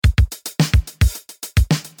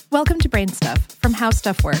Welcome to Brain Stuff from How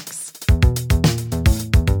Stuff Works.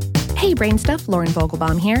 Hey Brain Stuff, Lauren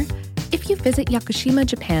Vogelbaum here. If you visit Yakushima,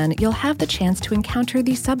 Japan, you'll have the chance to encounter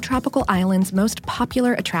the subtropical island's most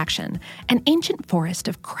popular attraction, an ancient forest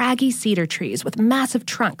of craggy cedar trees with massive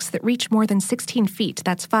trunks that reach more than 16 feet,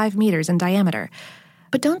 that's 5 meters in diameter.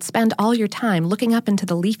 But don't spend all your time looking up into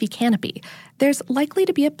the leafy canopy. There's likely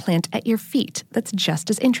to be a plant at your feet that's just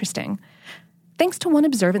as interesting. Thanks to one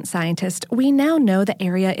observant scientist, we now know the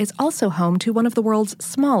area is also home to one of the world's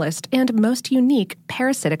smallest and most unique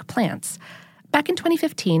parasitic plants. Back in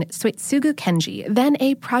 2015, Suetsugu Kenji, then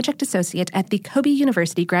a project associate at the Kobe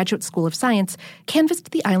University Graduate School of Science, canvassed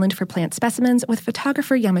the island for plant specimens with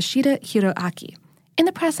photographer Yamashita Hiroaki. In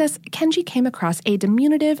the process, Kenji came across a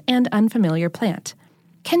diminutive and unfamiliar plant.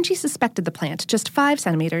 Kenji suspected the plant, just 5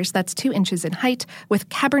 centimeters, that's 2 inches in height, with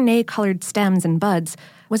cabernet-colored stems and buds,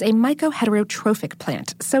 was a mycoheterotrophic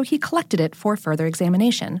plant, so he collected it for further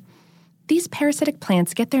examination. These parasitic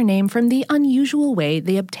plants get their name from the unusual way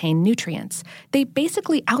they obtain nutrients. They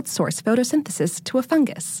basically outsource photosynthesis to a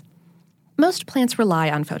fungus. Most plants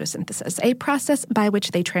rely on photosynthesis, a process by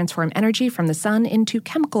which they transform energy from the sun into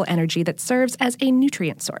chemical energy that serves as a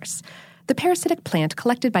nutrient source. The parasitic plant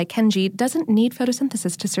collected by Kenji doesn't need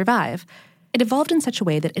photosynthesis to survive. It evolved in such a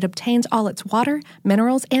way that it obtains all its water,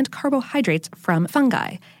 minerals, and carbohydrates from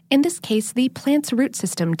fungi. In this case, the plant's root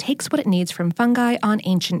system takes what it needs from fungi on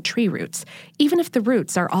ancient tree roots, even if the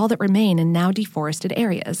roots are all that remain in now deforested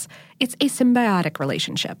areas. It's a symbiotic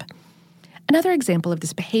relationship. Another example of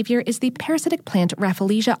this behavior is the parasitic plant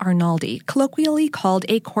Rafflesia arnoldi, colloquially called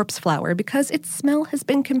a corpse flower because its smell has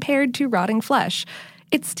been compared to rotting flesh.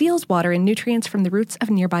 It steals water and nutrients from the roots of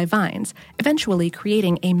nearby vines, eventually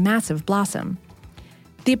creating a massive blossom.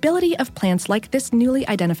 The ability of plants like this newly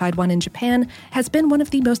identified one in Japan has been one of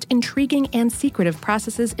the most intriguing and secretive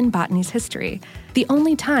processes in botany's history. The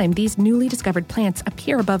only time these newly discovered plants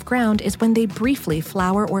appear above ground is when they briefly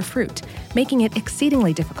flower or fruit, making it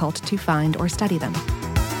exceedingly difficult to find or study them.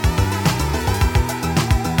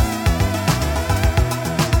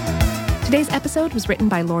 Today's episode was written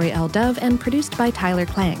by Lori L. Dove and produced by Tyler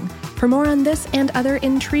Klang. For more on this and other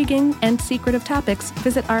intriguing and secretive topics,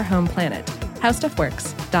 visit our home planet,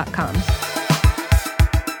 howstuffworks.com.